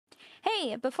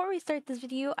Hey, before we start this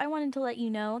video, I wanted to let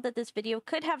you know that this video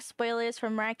could have spoilers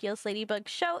from Miraculous Ladybug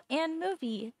show and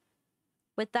movie.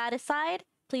 With that aside,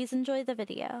 please enjoy the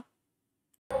video.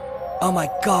 Oh my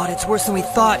god, it's worse than we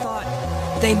thought!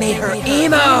 They made her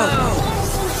emo!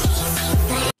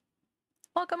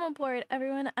 Welcome aboard,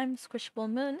 everyone. I'm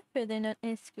SquishableMoon, further known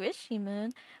as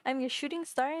SquishyMoon. I'm your shooting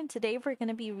star, and today we're going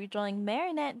to be redrawing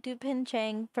Marinette Dupin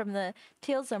Chang from the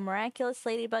Tales of Miraculous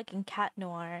Ladybug and Cat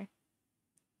Noir.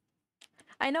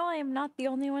 I know I am not the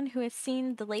only one who has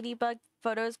seen the Ladybug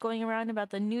photos going around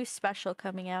about the new special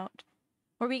coming out,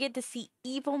 where we get to see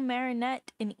evil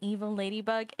Marinette and evil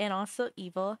Ladybug and also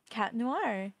evil Cat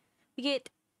Noir. We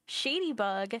get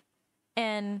Shadybug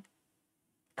and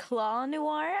Claw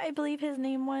Noir, I believe his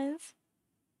name was.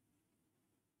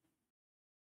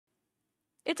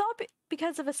 It's all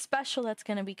because of a special that's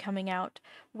going to be coming out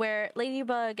where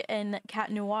Ladybug and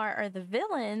Cat Noir are the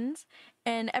villains,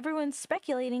 and everyone's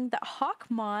speculating that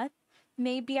Hawkmoth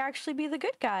may actually be the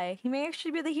good guy. He may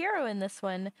actually be the hero in this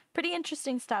one. Pretty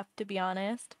interesting stuff, to be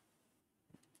honest.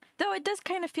 Though it does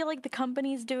kind of feel like the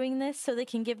company's doing this so they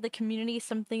can give the community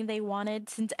something they wanted,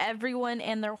 since everyone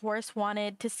and their horse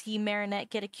wanted to see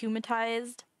Marinette get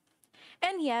akumatized.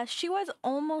 And yes, she was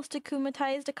almost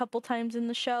akumatized a couple times in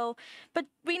the show, but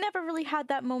we never really had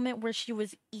that moment where she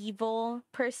was evil,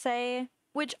 per se,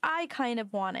 which I kind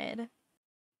of wanted.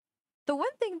 The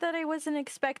one thing that I wasn't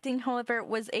expecting, however,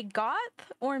 was a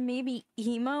goth or maybe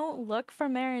emo look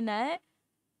from Marinette.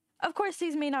 Of course,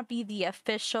 these may not be the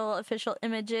official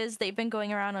images. They've been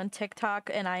going around on TikTok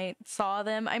and I saw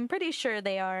them. I'm pretty sure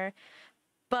they are.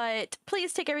 But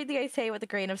please take everything I say with a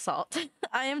grain of salt.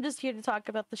 I am just here to talk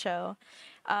about the show.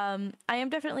 I am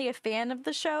definitely a fan of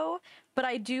the show, but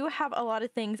I do have a lot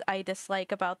of things I dislike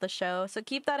about the show, so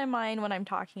keep that in mind when I'm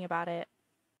talking about it.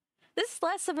 This is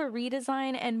less of a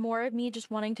redesign and more of me just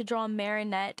wanting to draw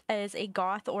Marinette as a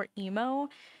goth or emo,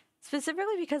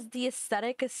 specifically because the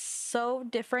aesthetic is so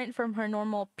different from her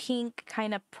normal pink,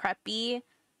 kind of preppy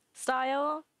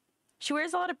style. She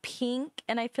wears a lot of pink,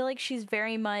 and I feel like she's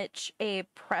very much a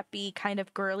preppy kind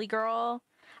of girly girl.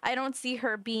 I don't see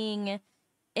her being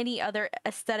any other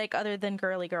aesthetic other than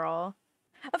girly girl.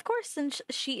 Of course, since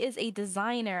she is a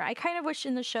designer, I kind of wish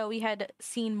in the show we had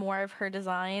seen more of her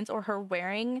designs or her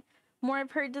wearing more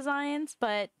of her designs,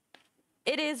 but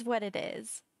it is what it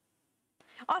is.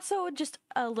 Also, just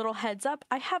a little heads up,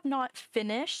 I have not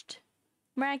finished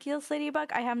Miraculous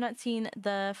Ladybug. I have not seen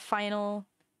the final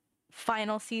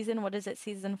season. What is it,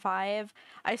 season 5?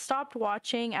 I stopped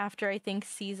watching after I think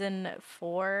season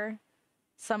 4,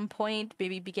 some point,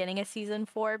 maybe beginning of season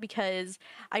 4, because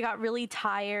I got really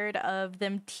tired of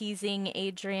them teasing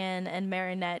Adrian and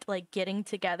Marinette like getting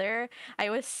together. I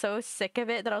was so sick of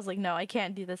it that I was like, no, I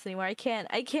can't do this anymore. I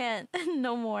can't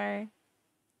no more.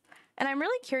 And I'm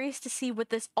really curious to see what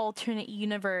this alternate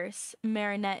universe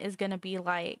Marinette is gonna be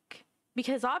like,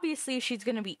 because obviously she's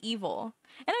gonna be evil.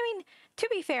 And I mean, to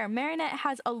be fair, Marinette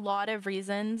has a lot of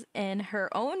reasons in her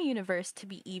own universe to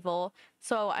be evil,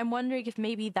 so I'm wondering if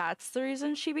maybe that's the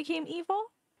reason she became evil?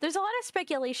 There's a lot of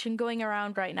speculation going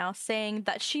around right now saying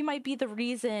that she might be the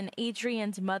reason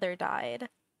Adrian's mother died,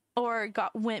 or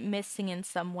went missing in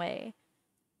some way.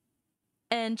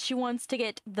 And she wants to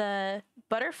get the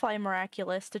Butterfly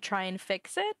Miraculous to try and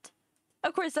fix it.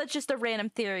 Of course, that's just a random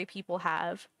theory people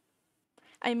have.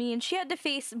 I mean, she had to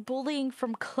face bullying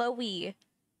from Chloe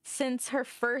since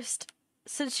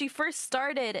she first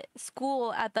started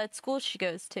school at that school she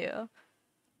goes to.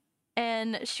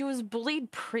 And she was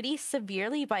bullied pretty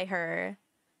severely by her.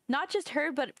 Not just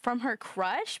her, but from her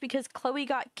crush, because Chloe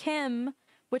got Kim,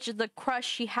 which is the crush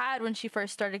she had when she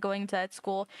first started going to that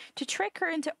school, to trick her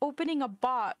into opening a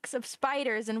box of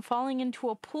spiders and falling into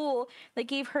a pool that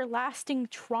gave her lasting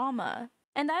trauma.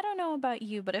 And I don't know about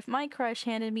you, but if my crush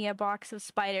handed me a box of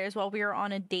spiders while we were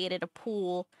on a date at a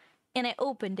pool, and I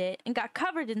opened it and got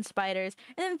covered in spiders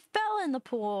and then fell in the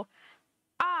pool,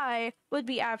 I would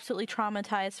be absolutely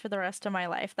traumatized for the rest of my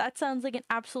life. That sounds like an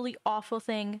absolutely awful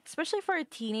thing, especially for a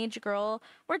teenage girl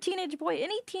or teenage boy,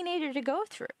 any teenager to go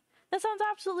through. That sounds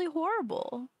absolutely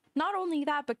horrible. Not only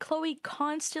that, but Chloe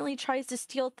constantly tries to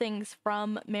steal things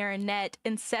from Marinette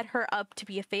and set her up to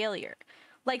be a failure.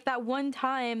 Like that one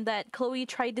time that Chloe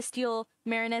tried to steal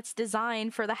Marinette's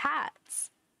design for the hats.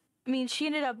 I mean, she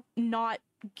ended up not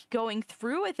going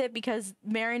through with it because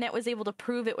Marinette was able to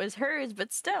prove it was hers,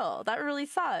 but still, that really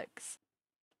sucks.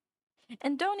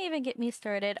 And don't even get me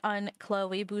started on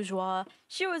Chloe Bourgeois.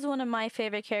 She was one of my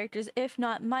favorite characters, if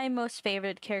not my most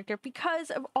favorite character,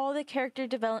 because of all the character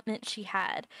development she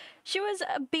had. She was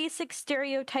a basic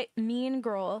stereotype mean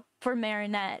girl for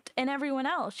Marinette and everyone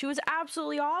else. She was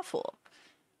absolutely awful.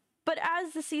 But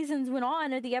as the seasons went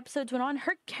on, or the episodes went on,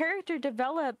 her character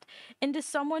developed into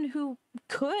someone who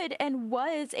could and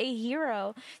was a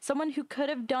hero, someone who could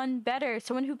have done better,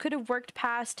 someone who could have worked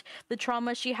past the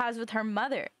trauma she has with her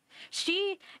mother.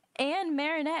 She and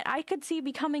Marinette, I could see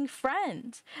becoming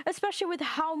friends, especially with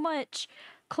how much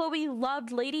Chloe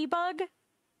loved Ladybug.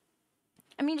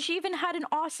 I mean, she even had an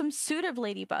awesome suit of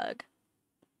Ladybug.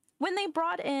 When they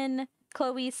brought in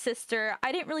Chloe's sister,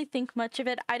 I didn't really think much of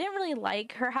it. I didn't really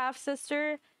like her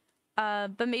half-sister,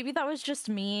 but maybe that was just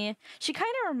me. She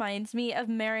kind of reminds me of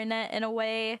Marinette in a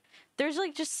way. There's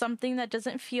like just something that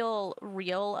doesn't feel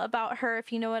real about her,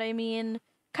 if you know what I mean.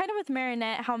 Kind of with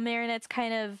Marinette, how Marinette's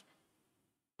kind of...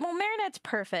 Well, Marinette's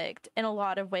perfect in a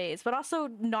lot of ways, but also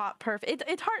not perfect.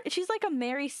 It's hard. She's like a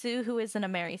Mary Sue who isn't a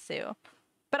Mary Sue.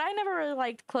 But I never really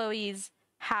liked Chloe's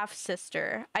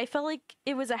half-sister. I felt like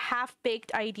it was a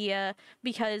half-baked idea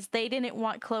because they didn't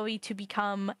want Chloe to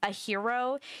become a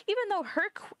hero, even though her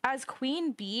as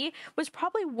Queen Bee was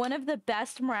probably one of the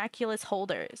best Miraculous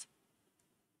holders.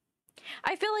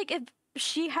 I feel like if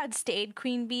she had stayed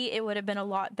Queen Bee, it would have been a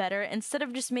lot better, instead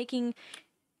of just making...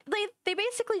 They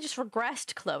basically just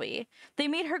regressed Chloe. They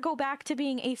made her go back to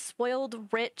being a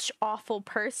spoiled, rich, awful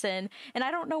person, and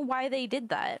I don't know why they did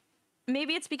that.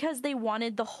 Maybe it's because they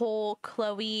wanted the whole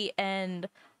Chloe and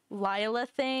Lila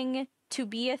thing to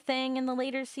be a thing in the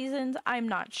later seasons. I'm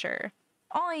not sure.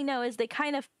 All I know is they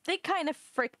kind of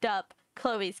fricked up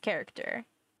Chloe's character.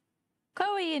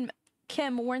 Chloe and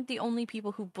Kim weren't the only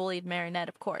people who bullied Marinette,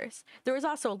 of course. There was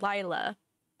also Lila,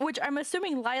 which I'm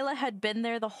assuming Lila had been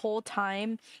there the whole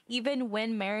time, even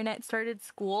when Marinette started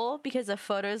school, because of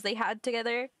photos they had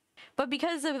together. But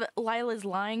because of Lila's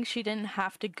lying, she didn't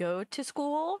have to go to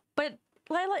school. But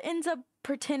Lila ends up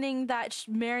pretending that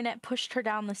Marinette pushed her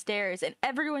down the stairs, and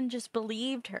everyone just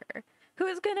believed her.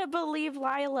 Who's gonna believe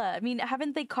Lila? I mean,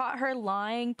 haven't they caught her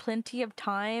lying plenty of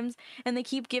times? And they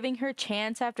keep giving her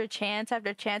chance after chance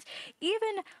after chance.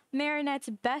 Even Marinette's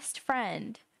best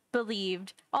friend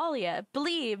believed, Alia,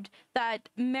 believed that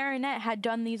Marinette had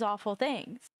done these awful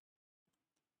things.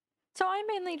 So I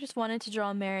mainly just wanted to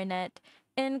draw Marinette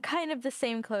in kind of the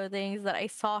same clothing that I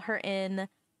saw her in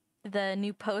the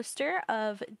new poster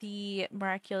of the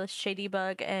Miraculous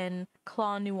Ladybug and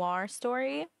Noir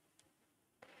story.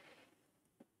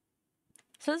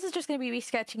 So this is just going to be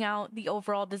sketching out the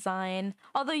overall design.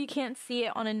 Although you can't see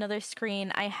it on another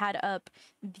screen, I had up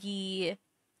the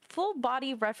full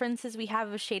body references we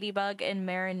have of Ladybug and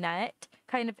Marinette,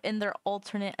 kind of in their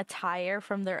alternate attire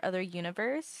from their other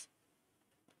universe.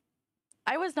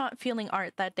 I was not feeling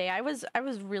art that day. I was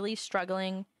really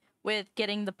struggling with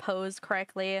getting the pose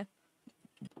correctly.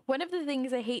 One of the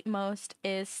things I hate most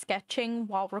is sketching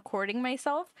while recording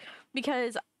myself,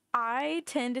 because I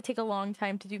tend to take a long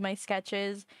time to do my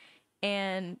sketches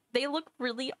and they look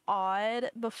really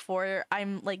odd before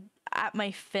I'm like at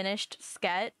my finished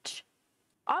sketch.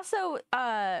 Also,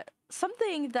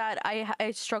 something that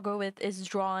I struggle with is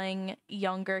drawing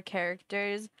younger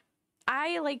characters.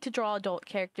 I like to draw adult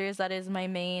characters. That is my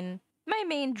main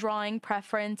drawing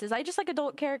preference. Is I just like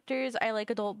adult characters. I like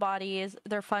adult bodies.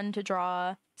 They're fun to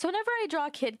draw. So whenever I draw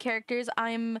kid characters,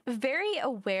 I'm very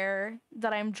aware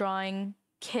that I'm drawing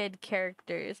kid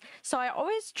characters. So I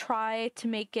always try to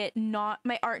make it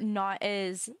my art not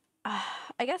as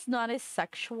I guess not as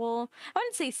sexual. I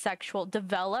wouldn't say sexual,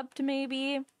 developed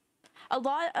maybe. A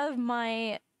lot of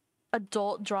my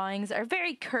adult drawings are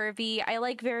very curvy. I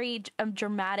like very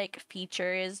dramatic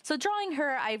features. So drawing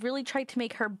her, I really tried to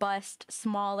make her bust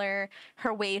smaller,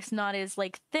 her waist not as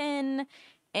like thin,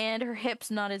 and her hips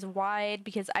not as wide,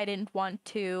 because I didn't want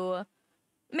to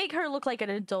make her look like an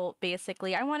adult,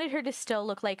 basically. I wanted her to still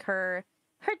look like her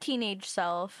teenage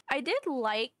self. I did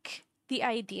like the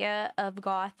idea of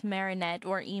goth Marinette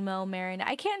or emo Marinette.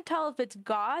 I can't tell if it's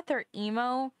goth or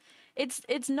emo.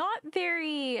 It's not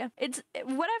very, it's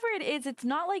whatever it is, it's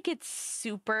not like it's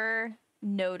super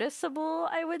noticeable,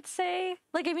 I would say.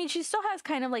 Like, I mean, she still has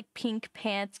kind of like pink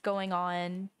pants going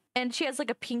on, and she has like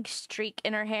a pink streak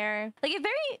in her hair. Like it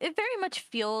very much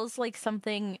feels like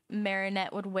something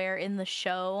Marinette would wear in the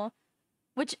show,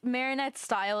 which Marinette's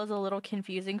style is a little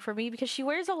confusing for me because she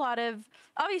wears a lot of,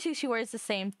 obviously she wears the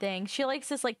same thing. She likes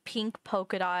this like pink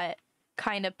polka dot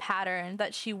kind of pattern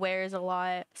that she wears a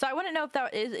lot. So I want to know if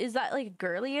that is that like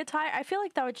girly attire? I feel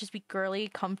like that would just be girly,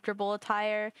 comfortable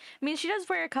attire. I mean, she does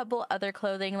wear a couple other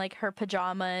clothing, like her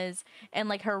pajamas and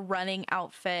like her running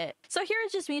outfit. So here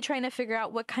is just me trying to figure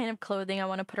out what kind of clothing I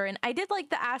want to put her in. I did like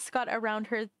the ascot around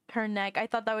her neck. I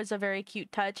thought that was a very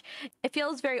cute touch. It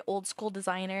feels very old school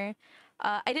designer.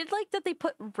 I did like that they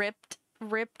put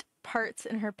ripped parts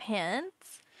in her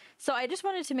pants. So I just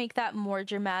wanted to make that more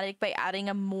dramatic by adding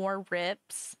a more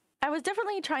rips. I was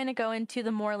definitely trying to go into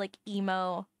the more like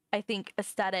emo, I think,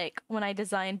 aesthetic when I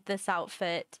designed this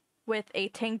outfit with a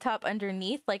tank top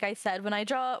underneath. Like I said, when I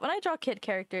draw kid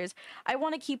characters, I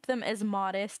want to keep them as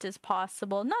modest as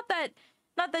possible. Not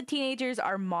that teenagers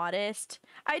are modest.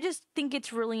 I just think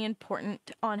it's really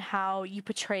important on how you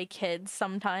portray kids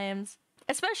sometimes.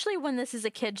 Especially when this is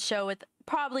a kid's show with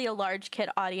probably a large kid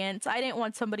audience. I didn't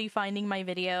want somebody finding my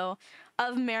video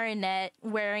of Marinette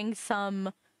wearing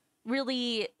some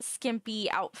really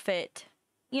skimpy outfit,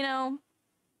 you know?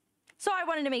 So I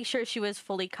wanted to make sure she was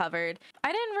fully covered.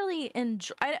 I didn't really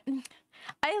enjoy...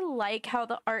 I like how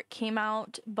the art came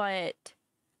out, but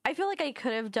I feel like I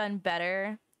could have done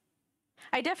better.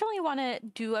 I definitely want to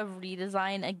do a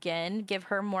redesign again, give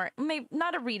her more, maybe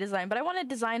not a redesign, but I want to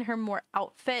design her more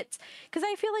outfits, because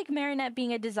I feel like Marinette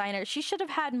being a designer, she should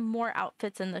have had more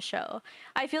outfits in the show.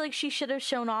 I feel like she should have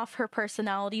shown off her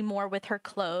personality more with her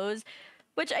clothes,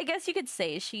 which I guess you could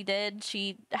say she did.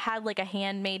 She had like a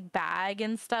handmade bag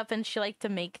and stuff, and she liked to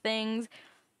make things.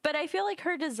 But I feel like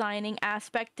her designing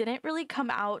aspect didn't really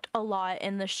come out a lot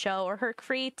in the show, or her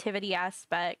creativity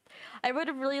aspect. I would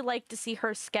have really liked to see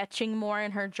her sketching more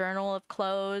in her journal of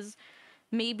clothes,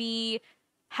 maybe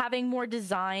having more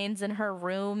designs in her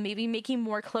room, maybe making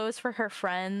more clothes for her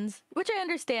friends, which I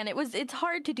understand. It's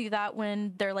hard to do that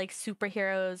when they're like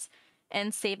superheroes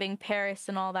and saving Paris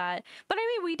and all that. But I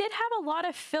mean, we did have a lot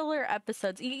of filler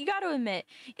episodes. You got to admit,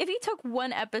 if you took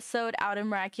one episode out of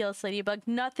Miraculous Ladybug,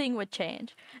 nothing would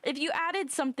change. If you added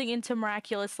something into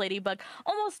Miraculous Ladybug,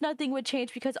 almost nothing would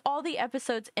change, because all the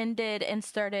episodes ended and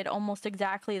started almost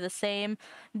exactly the same.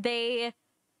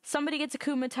 Somebody gets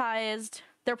akumatized,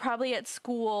 they're probably at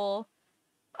school,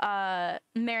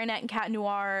 Marinette and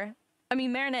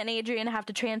Marinette and Adrian have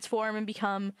to transform and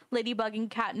become Ladybug and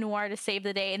Cat Noir to save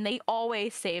the day, and they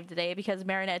always save the day because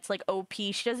Marinette's like OP.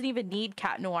 She doesn't even need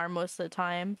Cat Noir most of the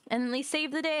time. And then they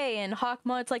save the day, and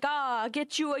Hawkmoth's like,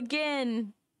 get you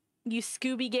again, you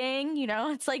Scooby Gang, you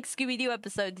know? It's like Scooby-Doo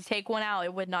episodes. You take one out,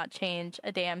 it would not change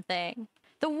a damn thing.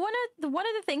 One of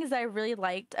the things that I really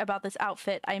liked about this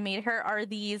outfit I made her are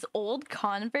these old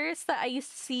Converse that I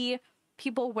used to see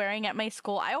people wearing at my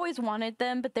school. I always wanted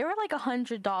them, but they were like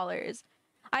 $100.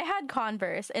 I had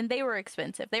Converse and they were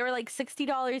expensive. They were like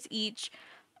 $60 each,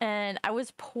 and I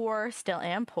was poor, still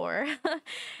am poor.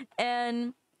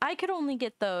 And I could only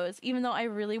get those, even though I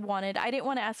didn't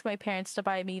want to ask my parents to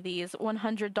buy me these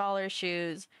 $100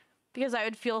 shoes, because I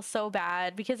would feel so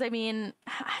bad, because I mean,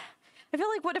 I feel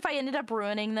like, what if I ended up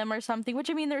ruining them or something? Which,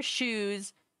 I mean, they're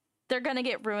shoes. They're gonna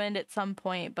get ruined at some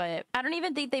point, but I don't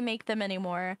even think they make them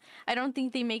anymore. I don't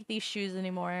think they make these shoes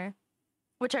anymore,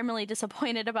 which I'm really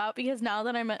disappointed about, because now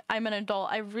that I'm an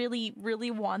adult, I really,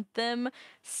 really want them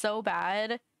so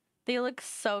bad. They look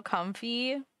so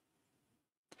comfy.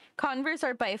 Converse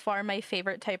are by far my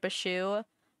favorite type of shoe.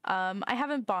 I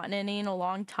haven't bought any in a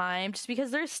long time, just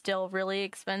because they're still really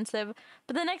expensive.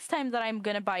 But the next time that I'm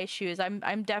gonna buy shoes,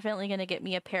 I'm definitely gonna get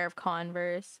me a pair of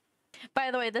Converse.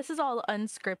 By the way, this is all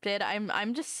unscripted.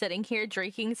 I'm just sitting here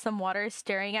drinking some water,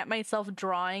 staring at myself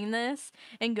drawing this,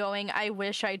 and going, I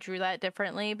wish I drew that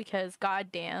differently, because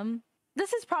goddamn.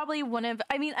 This is probably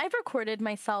I've recorded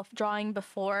myself drawing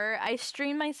before. I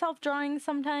stream myself drawing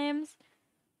sometimes,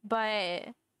 but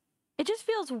it just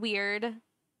feels weird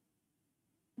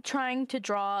trying to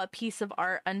draw a piece of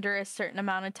art under a certain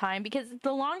amount of time, because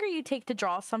the longer you take to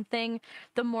draw something,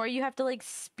 the more you have to like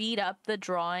speed up the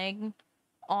drawing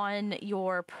on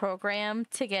your program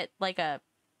to get like an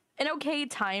okay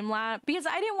time lapse, because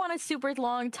I didn't want a super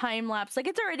long time lapse. Like,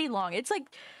 it's already long. It's like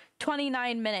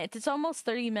 29 minutes. It's almost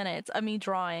 30 minutes of me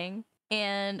drawing.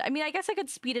 And I mean, I guess I could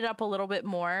speed it up a little bit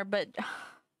more, but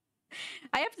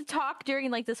I have to talk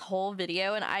during like this whole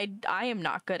video, and I am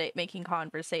not good at making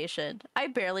conversation. I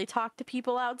barely talk to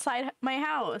people outside my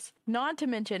house. Not to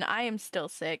mention, I am still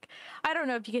sick. I don't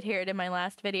know if you could hear it in my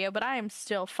last video, but I am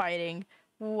still fighting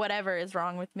whatever is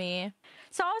wrong with me.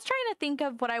 So I was trying to think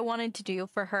of what I wanted to do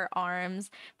for her arms.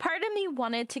 Part of me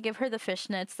wanted to give her the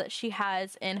fishnets that she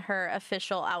has in her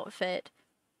official outfit,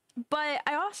 but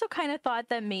I also kind of thought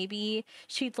that maybe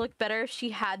she'd look better if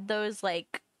she had those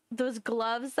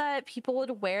gloves that people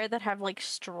would wear that have like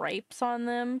stripes on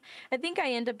them. I think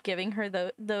I end up giving her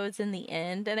those in the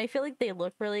end, and I feel like they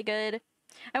look really good.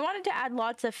 I wanted to add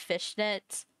lots of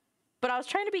fishnets, but I was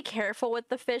trying to be careful with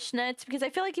the fishnets, because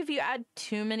I feel like if you add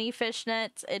too many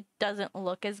fishnets, it doesn't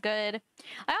look as good.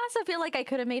 I also feel like I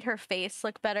could have made her face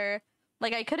look better.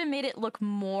 Like, I could have made it look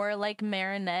more like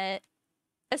Marinette,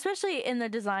 especially in the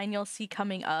design you'll see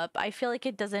coming up. I feel like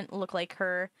it doesn't look like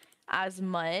her as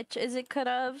much as it could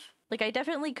have. Like, I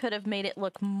definitely could have made it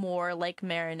look more like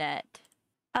Marinette.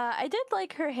 I did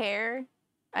like her hair.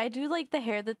 I do like the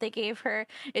hair that they gave her.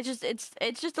 It's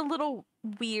just a little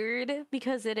weird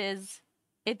because it is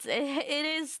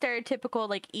stereotypical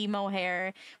like emo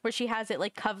hair where she has it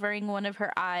like covering one of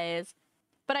her eyes.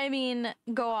 But I mean,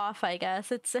 go off, I guess.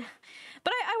 It's but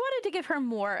I wanted to give her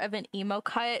more of an emo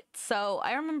cut. So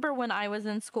I remember when I was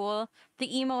in school,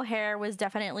 the emo hair was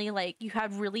definitely like you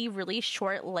had really, really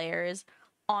short layers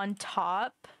on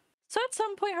top. So at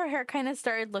some point her hair kind of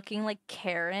started looking like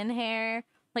Karen hair,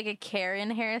 like a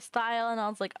Karen hairstyle, and I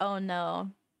was like, oh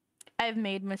no, I've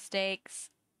made mistakes.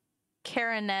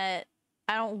 Karenette,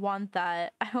 I don't want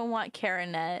that. I don't want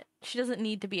Karenette. She doesn't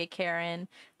need to be a Karen.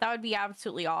 That would be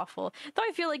absolutely awful. Though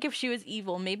I feel like if she was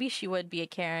evil, maybe she would be a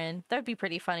Karen. That would be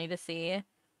pretty funny to see.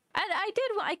 And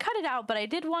I cut it out, but I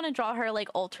did want to draw her like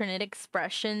alternate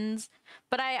expressions,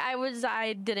 but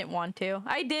I didn't want to.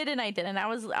 I did and I didn't. I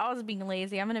was being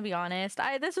lazy. I'm gonna be honest.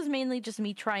 This was mainly just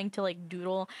me trying to like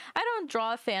doodle. I don't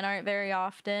draw fan art very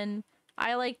often.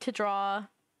 I like to draw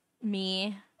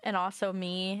me and also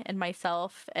me and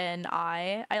myself and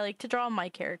I like to draw my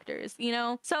characters, you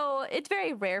know? So it's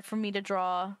very rare for me to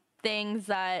draw things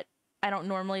that I don't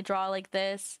normally draw like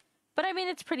this, but I mean,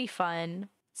 it's pretty fun.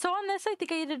 So on this, I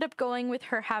think I ended up going with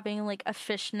her having like a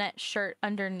fishnet shirt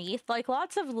underneath, like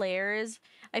lots of layers.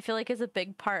 I feel like is a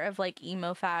big part of like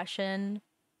emo fashion.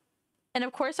 And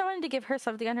of course I wanted to give her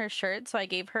something on her shirt, so I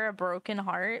gave her a broken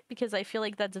heart because I feel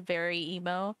like that's very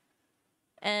emo.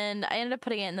 And I ended up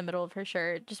putting it in the middle of her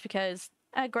shirt just because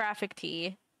a graphic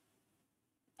tee.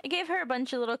 I gave her a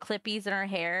bunch of little clippies in her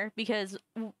hair because,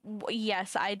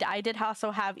 yes, I did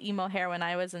also have emo hair when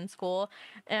I was in school.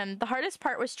 And the hardest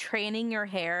part was training your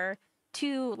hair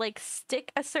to, like,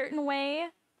 stick a certain way.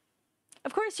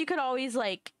 Of course, you could always,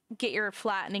 like, get your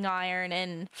flattening iron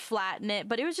and flatten it,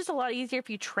 but it was just a lot easier if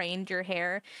you trained your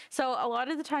hair. So a lot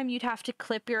of the time you'd have to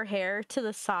clip your hair to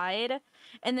the side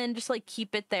and then just, like,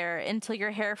 keep it there until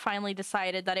your hair finally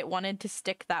decided that it wanted to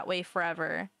stick that way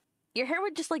forever. Your hair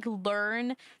would just like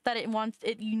learn that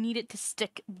you need it to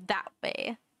stick that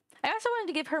way. I also wanted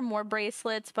to give her more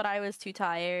bracelets, but I was too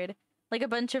tired. Like a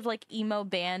bunch of like emo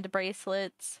band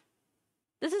bracelets.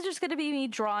 This is just gonna be me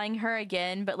drawing her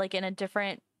again, but like in a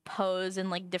different pose and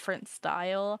like different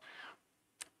style.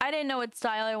 I didn't know what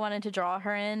style I wanted to draw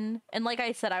her in. And like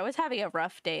I said, I was having a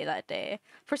rough day that day.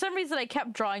 For some reason, I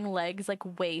kept drawing legs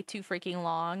like way too freaking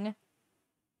long.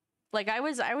 Like, I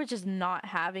was just not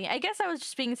having... I guess I was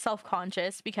just being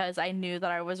self-conscious because I knew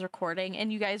that I was recording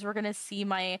and you guys were gonna see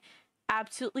my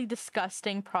absolutely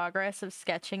disgusting progress of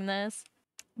sketching this.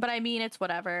 But I mean, it's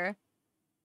whatever.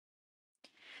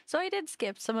 So I did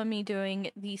skip some of me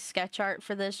doing the sketch art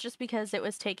for this just because it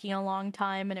was taking a long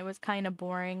time and it was kind of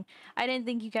boring. I didn't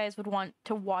think you guys would want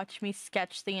to watch me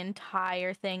sketch the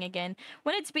entire thing again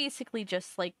when it's basically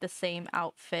just like the same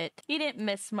outfit. You didn't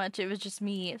miss much, it was just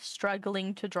me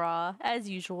struggling to draw as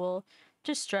usual,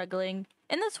 just struggling.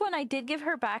 In this one, I did give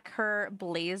her back her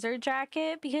blazer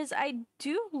jacket because I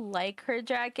do like her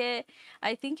jacket.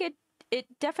 I think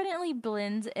it definitely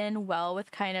blends in well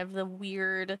with kind of the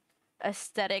weird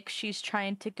aesthetic she's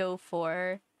trying to go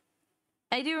for.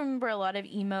 I do remember a lot of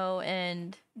emo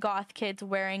and goth kids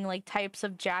wearing like types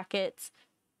of jackets.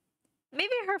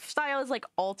 Maybe her style is like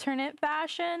alternate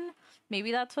fashion.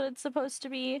 Maybe that's what it's supposed to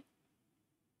be.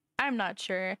 I'm not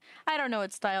sure. I don't know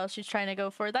what style she's trying to go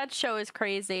for. That show is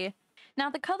crazy. Now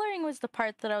the coloring was the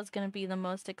part that I was going to be the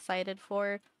most excited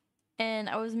for, and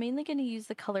I was mainly going to use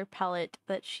the color palette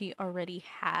that she already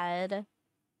had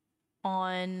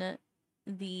on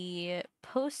the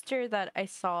poster that I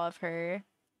saw of her.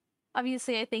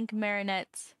 Obviously, I think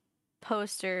Marinette's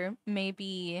poster may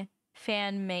be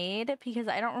fan-made because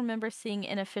I don't remember seeing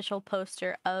an official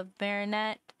poster of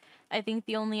Marinette. I think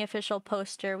the only official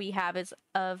poster we have is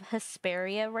of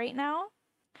Hesperia right now.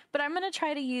 But I'm going to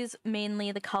try to use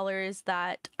mainly the colors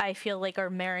that I feel like are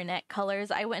Marinette colors.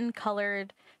 I went and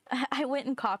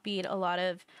copied a lot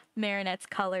of Marinette's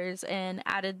colors and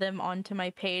added them onto my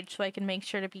page so I can make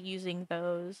sure to be using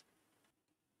those.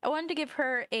 I wanted to give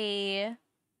her a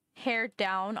hair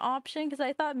down option because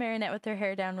I thought Marinette with her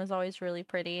hair down was always really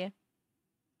pretty.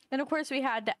 And of course we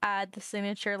had to add the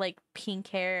signature like pink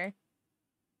hair.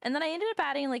 And then I ended up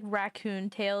adding like raccoon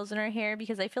tails in her hair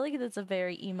because I feel like it's a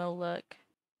very emo look.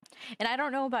 And I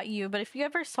don't know about you, but if you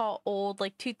ever saw old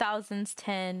like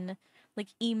 2010 like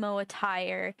emo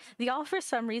attire, they all for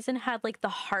some reason had like the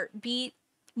heartbeat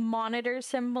monitor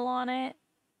symbol on it.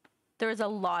 There was a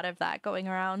lot of that going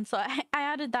around, so I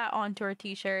added that onto her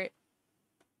t-shirt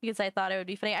because I thought it would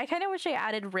be funny. I kind of wish I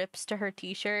added rips to her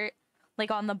t-shirt,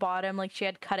 like on the bottom, like she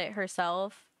had cut it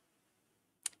herself.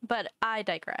 But I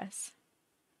digress.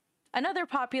 Another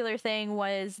popular thing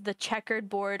was the checkered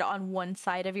board on one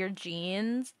side of your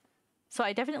jeans. So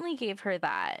I definitely gave her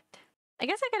that. I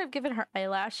guess I could have given her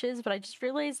eyelashes, but I just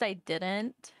realized I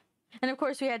didn't. And of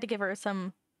course we had to give her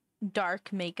some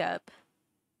dark makeup.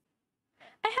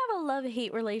 I have a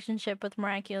love-hate relationship with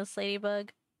Miraculous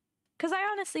Ladybug. Because I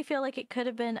honestly feel like it could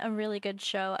have been a really good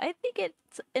show. I think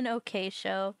it's an okay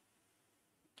show.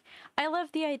 I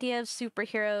love the idea of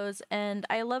superheroes, and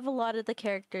I love a lot of the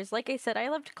characters. Like I said, I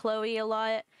loved Chloe a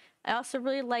lot. I also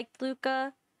really liked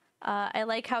Luca. I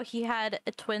like how he had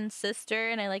a twin sister,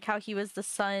 and I like how he was the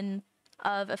son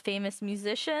of a famous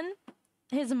musician.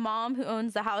 His mom, who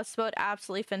owns the houseboat,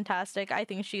 absolutely fantastic. I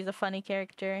think she's a funny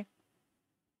character.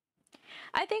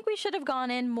 I think we should have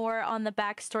gone in more on the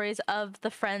backstories of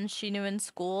the friends she knew in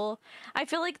school. I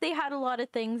feel like they had a lot of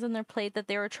things on their plate that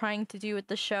they were trying to do with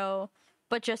the show,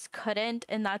 but just couldn't,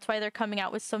 and that's why they're coming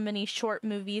out with so many short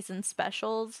movies and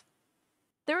specials.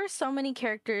 There were so many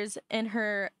characters in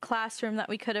her classroom that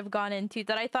we could have gone into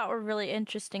that I thought were really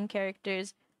interesting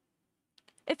characters.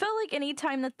 It felt like any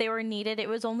time that they were needed, it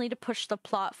was only to push the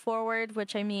plot forward,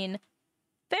 which, I mean,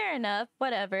 fair enough,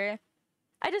 whatever.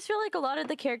 I just feel like a lot of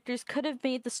the characters could have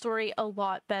made the story a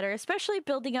lot better, especially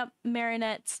building up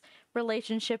Marinette's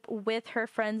relationship with her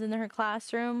friends in her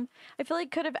classroom. I feel like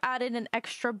could have added an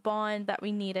extra bond that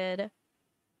we needed.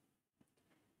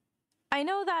 I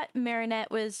know that Marinette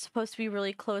was supposed to be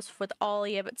really close with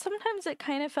Alia, but sometimes it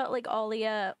kind of felt like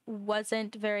Alia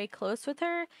wasn't very close with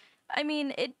her. I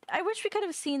mean, I wish we could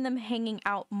have seen them hanging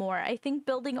out more. I think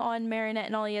building on Marinette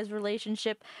and Alia's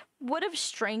relationship would have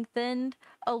strengthened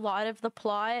a lot of the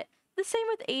plot. The same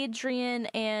with Adrien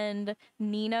and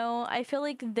Nino. I feel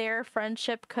like their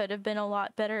friendship could have been a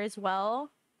lot better as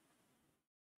well.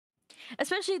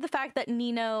 Especially the fact that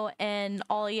Nino and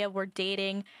Alia were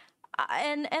dating.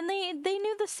 And they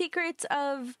knew the secrets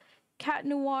of Cat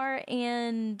Noir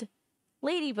and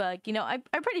Ladybug. You know,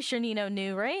 I'm pretty sure Nino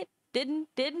knew, right? Did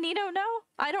Nino know?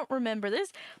 I don't remember.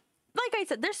 Like I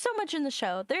said, there's so much in the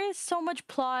show. There is so much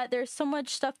plot. There's so much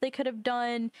stuff they could have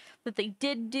done that they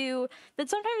did do that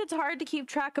sometimes it's hard to keep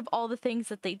track of all the things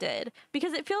that they did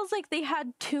because it feels like they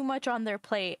had too much on their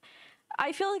plate.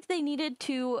 I feel like they needed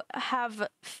to have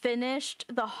finished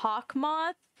the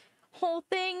Hawkmoth whole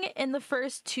thing in the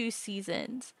first 2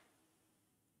 seasons.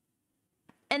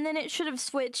 And then it should have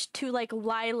switched to like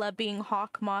Lila being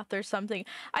Hawkmoth or something.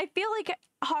 I feel like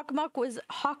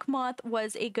Hawkmoth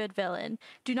was a good villain.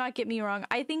 Do not get me wrong.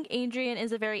 I think Adrien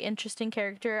is a very interesting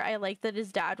character. I like that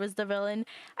his dad was the villain.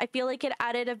 I feel like it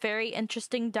added a very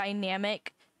interesting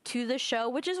dynamic to the show,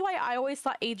 which is why I always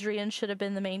thought Adrien should have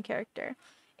been the main character.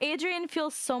 Adrien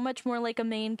feels so much more like a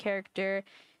main character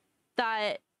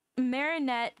that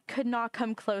Marinette could not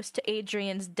come close to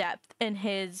Adrien's depth in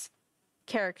his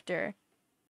character.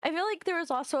 I feel like there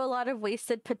was also a lot of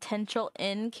wasted potential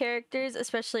in characters,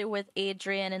 especially with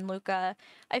Adrien and Luca.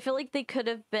 I feel like they could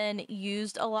have been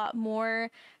used a lot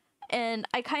more, and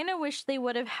I kind of wish they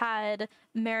would have had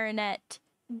Marinette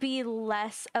be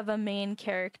less of a main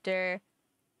character.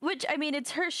 Which, I mean,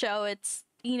 it's her show. It's,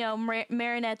 you know,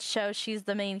 Marinette's show. She's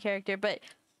the main character. But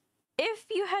if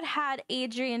you had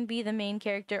Adrien be the main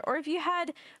character, or if you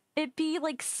had it be,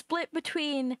 like, split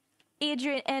between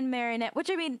Adrien and Marinette,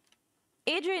 which, I mean,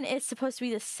 Adrien is supposed to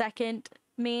be the second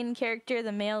main character,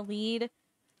 the male lead,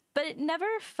 but it never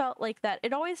felt like that.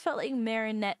 It always felt like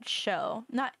Marinette's show,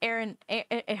 not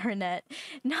Marinette,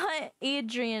 not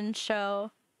Adrien's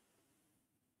show.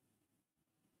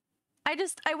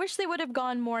 I wish they would have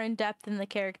gone more in depth in the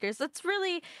characters. That's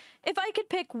really, if I could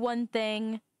pick one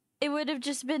thing, it would have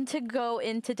just been to go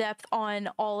into depth on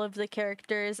all of the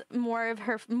characters, more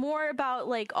about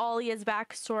like Alia's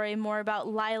backstory, more about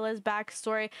Lila's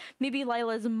backstory, maybe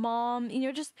Lila's mom, you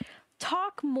know, just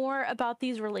talk more about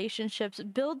these relationships,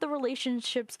 build the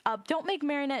relationships up. Don't make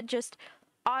Marinette just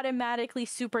automatically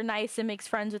super nice and makes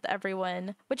friends with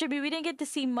everyone, which, I mean, we didn't get to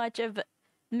see much of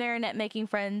Marinette making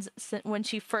friends when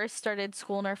she first started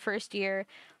school in her first year.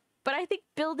 But I think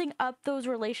building up those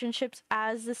relationships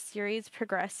as the series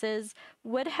progresses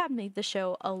would have made the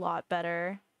show a lot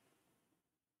better.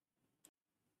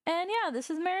 And yeah,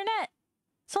 this is Marinette.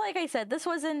 So like I said, this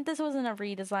wasn't a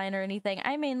redesign or anything.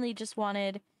 I mainly just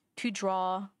wanted to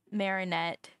draw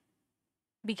Marinette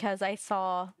because I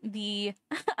saw the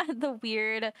the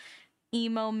weird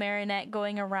emo Marinette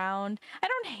going around. I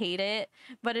don't hate it,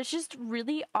 but it's just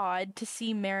really odd to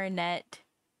see Marinette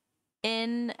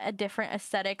in a different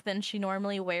aesthetic than she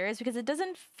normally wears because it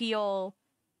doesn't feel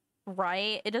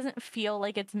right. It doesn't feel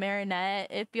like it's Marinette.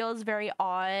 It feels very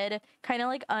odd, kind of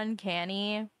like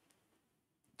uncanny.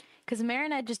 because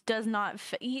Marinette just does not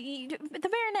fit. The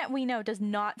Marinette we know does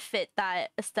not fit that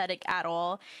aesthetic at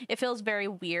all. It feels very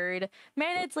weird.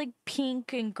 Marinette's like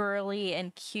pink and girly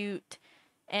and cute,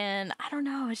 and I don't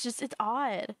know. It's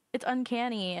odd. It's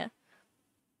uncanny.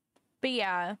 But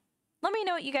yeah. Let me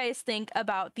know what you guys think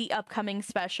about the upcoming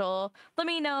special. Let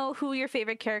me know who your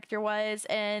favorite character was,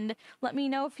 and let me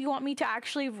know if you want me to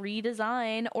actually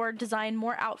redesign or design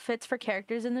more outfits for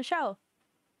characters in the show.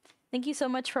 Thank you so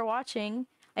much for watching.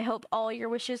 I hope all your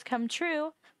wishes come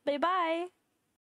true. Bye-bye!